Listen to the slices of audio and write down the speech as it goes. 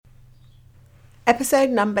Episode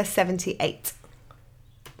number 78.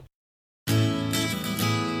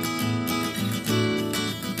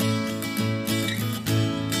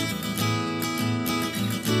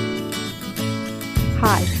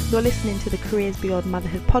 Hi, you're listening to the Careers Beyond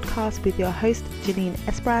Motherhood podcast with your host, Janine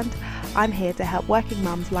Esbrand. I'm here to help working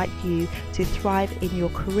mums like you to thrive in your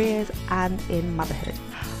careers and in motherhood.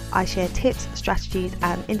 I share tips, strategies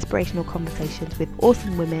and inspirational conversations with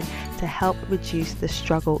awesome women to help reduce the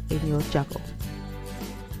struggle in your juggle.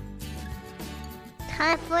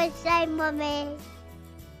 Time for a say, Mummy.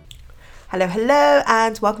 Hello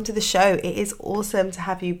and welcome to the show. It is awesome to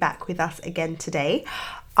have you back with us again today.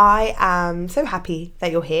 I am so happy that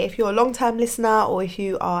you're here. If you're a long-term listener or if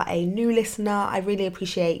you are a new listener, I really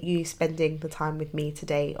appreciate you spending the time with me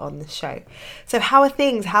today on the show. So how are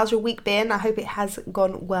things? How's your week been? I hope it has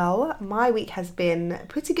gone well. My week has been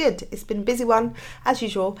pretty good. It's been a busy one as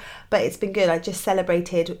usual, but it's been good. I just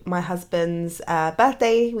celebrated my husband's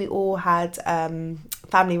birthday. We all had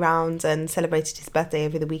family round and celebrated his birthday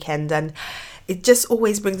over the weekend, and it just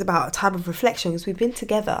always brings about a time of reflection because we've been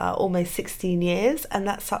together almost 16 years and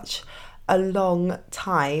that's such a long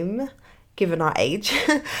time given our age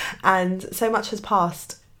and so much has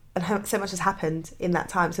passed and so much has happened in that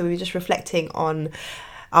time. So we were just reflecting on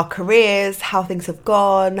our careers, how things have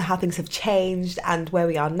gone, how things have changed and where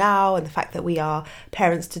we are now, and the fact that we are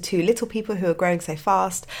parents to two little people who are growing so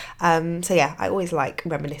fast. So yeah, I always like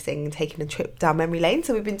reminiscing and taking a trip down memory lane.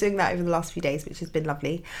 So we've been doing that over the last few days, which has been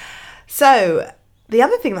lovely. So the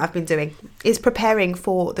other thing that I've been doing is preparing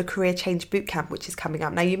for the Career Change Bootcamp, which is coming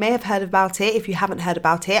up. Now, you may have heard about it. If you haven't heard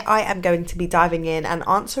about it, I am going to be diving in and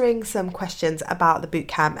answering some questions about the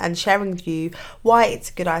bootcamp and sharing with you why it's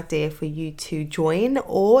a good idea for you to join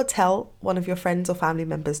or tell one of your friends or family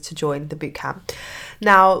members to join the bootcamp.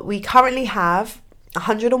 Now, we currently have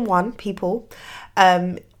 101 people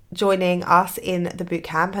joining us in the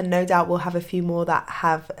bootcamp, and no doubt we'll have a few more that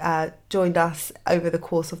have joined us over the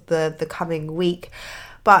course of the coming week.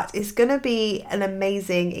 But it's going to be an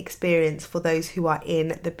amazing experience for those who are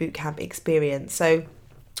in the bootcamp experience. So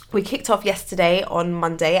we kicked off yesterday on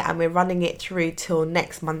Monday and we're running it through till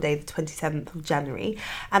next Monday, the 27th of January.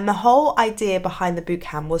 And the whole idea behind the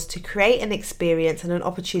bootcamp was to create an experience and an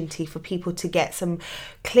opportunity for people to get some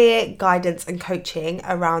clear guidance and coaching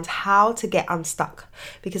around how to get unstuck.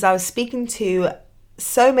 Because I was speaking to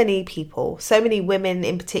so many people, so many women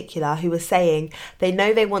in particular, who were saying they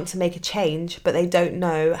know they want to make a change, but they don't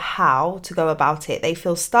know how to go about it. They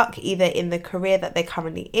feel stuck either in the career that they're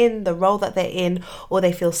currently in, the role that they're in, or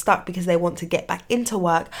they feel stuck because they want to get back into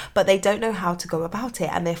work, but they don't know how to go about it.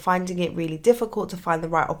 And they're finding it really difficult to find the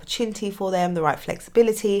right opportunity for them, the right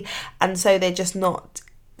flexibility. And so they're just not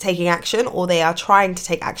taking action, or they are trying to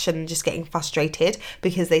take action and just getting frustrated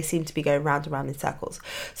because they seem to be going round and round in circles.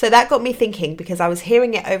 So that got me thinking, because I was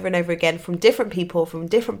hearing it over and over again from different people from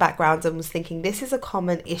different backgrounds, and was thinking this is a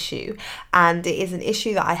common issue, and it is an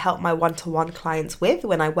issue that I help my one-to-one clients with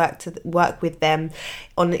when I work with them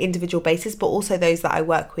on an individual basis, but also those that I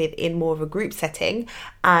work with in more of a group setting.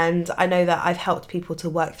 And I know that I've helped people to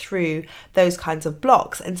work through those kinds of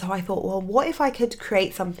blocks. And so I thought, well, what if I could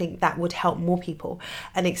create something that would help more people,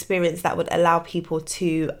 an experience that would allow people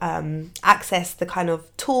to access the kind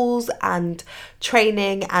of tools and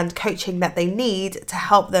training and coaching that they need to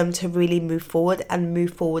help them to really move forward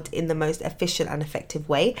in the most efficient and effective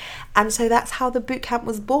way. And so that's how the bootcamp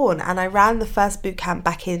was born. And I ran the first bootcamp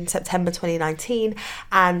back in September 2019,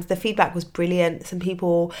 and the feedback was brilliant. Some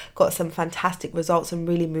people got some fantastic results and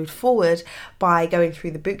really moved forward by going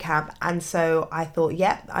through the bootcamp. And so I thought,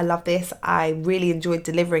 yeah, I love this. I really enjoyed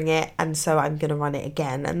delivering it, and so I'm going to run it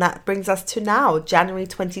again. And that brings us to now, January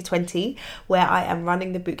 2020, where I am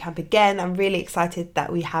running the bootcamp again. I'm really excited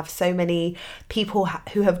that we have so many people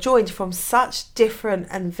who have joined from such different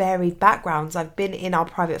and varied backgrounds. I've been in our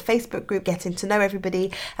private Facebook group getting to know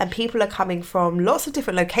everybody, and people are coming from lots of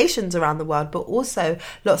different locations around the world, but also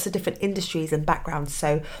lots of different industries and backgrounds.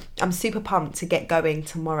 So I'm super pumped to get going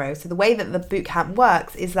tomorrow. So the way that the bootcamp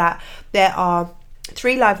works is that there are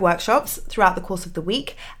 3 live workshops throughout the course of the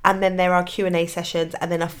week, and then there are Q&A sessions,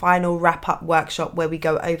 and then a final wrap-up workshop where we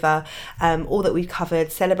go over all that we've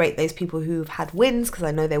covered, celebrate those people who've had wins, because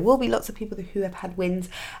I know there will be lots of people who have had wins,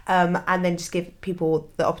 and then just give people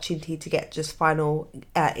the opportunity to get just final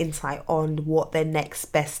insight on what their next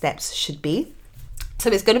best steps should be. So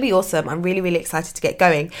it's going to be awesome. I'm really, really excited to get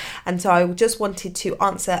going. And so I just wanted to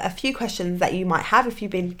answer a few questions that you might have if you've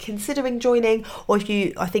been considering joining, or if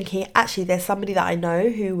you are thinking, actually, there's somebody that I know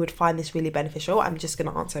who would find this really beneficial. I'm just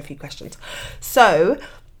going to answer a few questions. So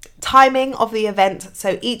Timing of the event.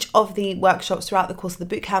 So each of the workshops throughout the course of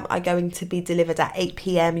the bootcamp are going to be delivered at 8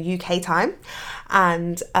 p.m. UK time.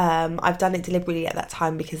 And I've done it deliberately at that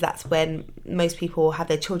time because that's when most people have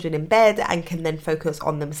their children in bed and can then focus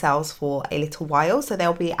on themselves for a little while. So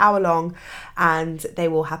they'll be hour long and they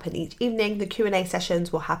will happen each evening. The Q&A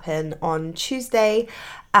sessions will happen on Tuesday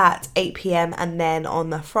at 8 p.m. and then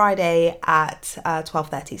on the Friday at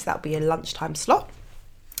 12:30. So that'll be a lunchtime slot.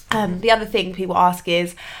 The other thing people ask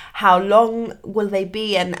is how long will they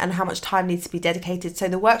be and how much time needs to be dedicated. So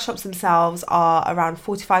the workshops themselves are around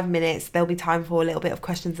 45 minutes. There'll be time for a little bit of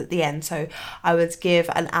questions at the end. So I would give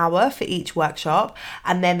an hour for each workshop,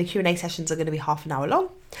 and then the Q&A sessions are going to be half an hour long.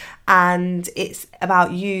 And it's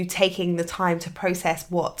about you taking the time to process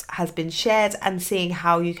what has been shared and seeing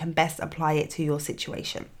how you can best apply it to your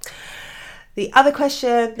situation. The other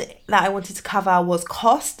question that I wanted to cover was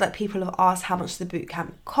cost. That people have asked how much the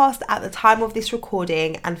bootcamp cost. At the time of this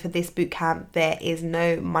recording and for this bootcamp, there is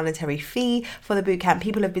no monetary fee for the bootcamp.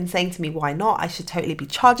 People have been saying to me, why not? I should totally be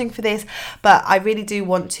charging for this. But I really do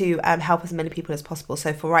want to help as many people as possible.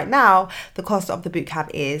 So for right now, the cost of the bootcamp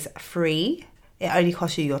is free. It only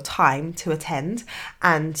costs you your time to attend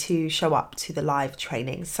and to show up to the live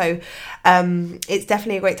training. So it's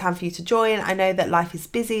definitely a great time for you to join. I know that life is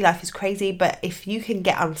busy, life is crazy, but if you can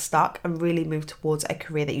get unstuck and really move towards a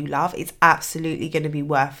career that you love, it's absolutely going to be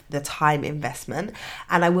worth the time investment.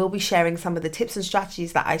 And I will be sharing some of the tips and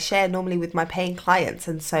strategies that I share normally with my paying clients.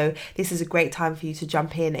 And so this is a great time for you to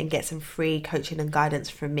jump in and get some free coaching and guidance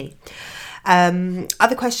from me.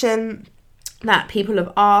 Other question that people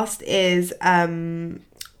have asked is,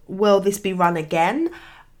 will this be run again?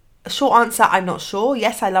 Short answer, I'm not sure.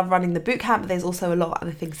 Yes, I love running the bootcamp, but there's also a lot of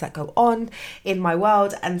other things that go on in my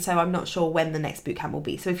world, and so I'm not sure when the next bootcamp will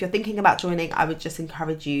be. So if you're thinking about joining, I would just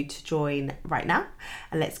encourage you to join right now,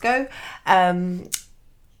 and let's go.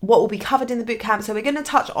 What will be covered in the bootcamp. So we're going to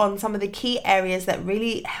touch on some of the key areas that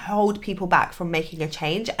really hold people back from making a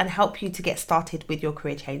change and help you to get started with your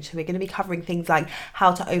career change. So we're going to be covering things like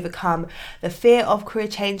how to overcome the fear of career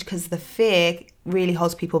change, because the fear really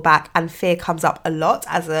holds people back, and fear comes up a lot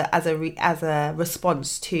as a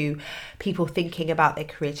response to people thinking about their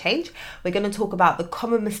career change. We're going to talk about the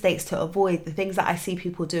common mistakes to avoid, the things that I see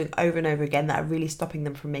people doing over and over again that are really stopping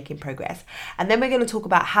them from making progress. And then we're going to talk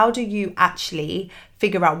about how do you actually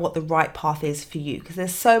figure out what the right path is for you, because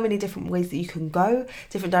there's so many different ways that you can go,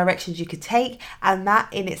 different directions you could take, and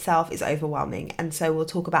that in itself is overwhelming. And so we'll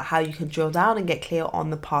talk about how you can drill down and get clear on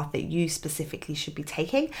the path that you specifically should be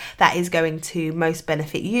taking that is going to most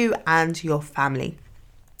benefit you and your family.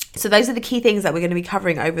 So those are the key things that we're going to be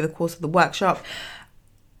covering over the course of the workshop.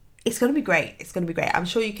 It's going to be great. It's going to be great. I'm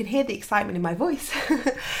sure you can hear the excitement in my voice.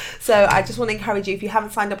 So I just want to encourage you, if you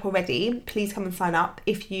haven't signed up already, please come and sign up.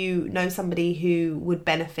 If you know somebody who would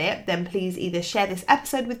benefit, then please either share this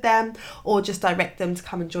episode with them or just direct them to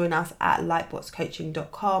come and join us at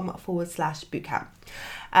lightboxcoaching.com/bootcamp.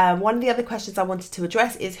 One of the other questions I wanted to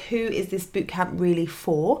address is, who is this bootcamp really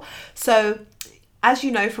for? So as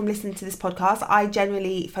you know from listening to this podcast, I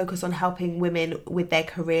generally focus on helping women with their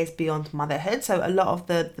careers beyond motherhood. So a lot of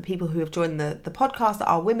the people who have joined the podcast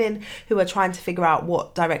are women who are trying to figure out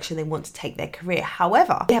what direction they want to take their career.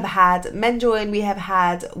 However, we have had men join, we have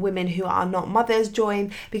had women who are not mothers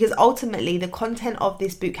join, because ultimately the content of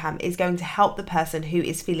this bootcamp is going to help the person who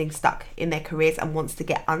is feeling stuck in their careers and wants to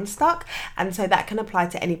get unstuck. And so that can apply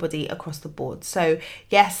to anybody across the board. So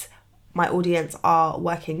yes, my audience are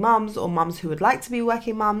working mums or mums who would like to be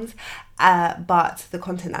working mums, but the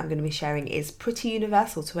content that I'm going to be sharing is pretty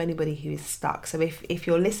universal to anybody who is stuck. So if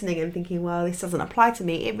you're listening and thinking, well, this doesn't apply to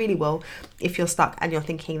me, it really will if you're stuck and you're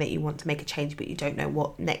thinking that you want to make a change but you don't know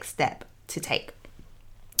what next step to take.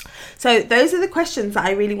 So those are the questions that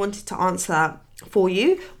I really wanted to answer for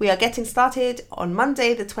you. We are getting started on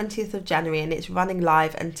Monday the 20th of January and it's running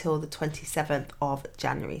live until the 27th of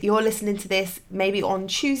January. You're listening to this maybe on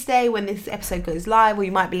Tuesday when this episode goes live, or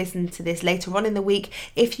you might be listening to this later on in the week.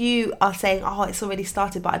 If you are saying, oh, it's already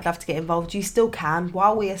started but I'd love to get involved, you still can.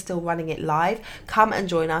 While we are still running it live, come and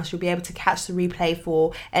join us. You'll be able to catch the replay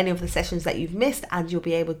for any of the sessions that you've missed, and you'll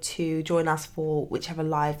be able to join us for whichever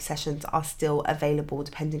live sessions are still available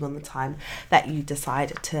depending on the time that you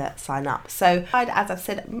decide to sign up. So as I've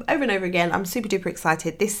said over and over again, I'm super duper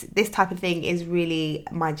excited. This type of thing is really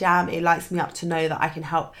my jam. It lights me up to know that I can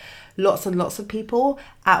help lots and lots of people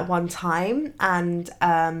at one time. And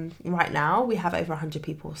right now we have over 100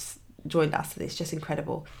 people joined us. So it's just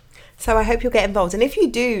incredible. So I hope you'll get involved. And if you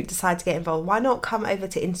do decide to get involved, why not come over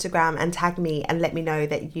to Instagram and tag me and let me know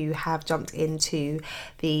that you have jumped into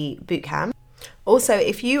the bootcamp. Also,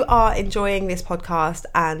 if you are enjoying this podcast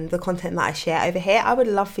and the content that I share over here, I would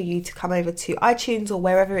love for you to come over to iTunes or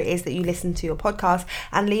wherever it is that you listen to your podcast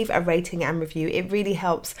and leave a rating and review. It really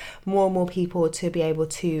helps more and more people to be able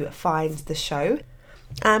to find the show.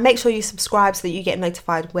 And make sure you subscribe so that you get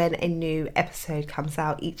notified when a new episode comes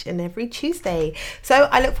out each and every Tuesday. So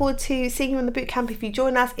I look forward to seeing you on the bootcamp if you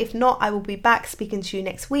join us. If not, I will be back speaking to you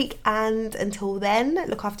next week. And until then,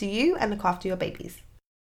 look after you and look after your babies.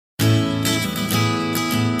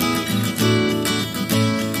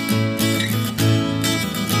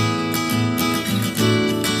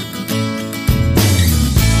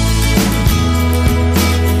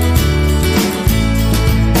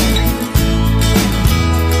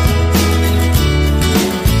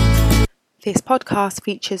 This podcast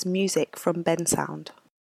features music from Ben Sound.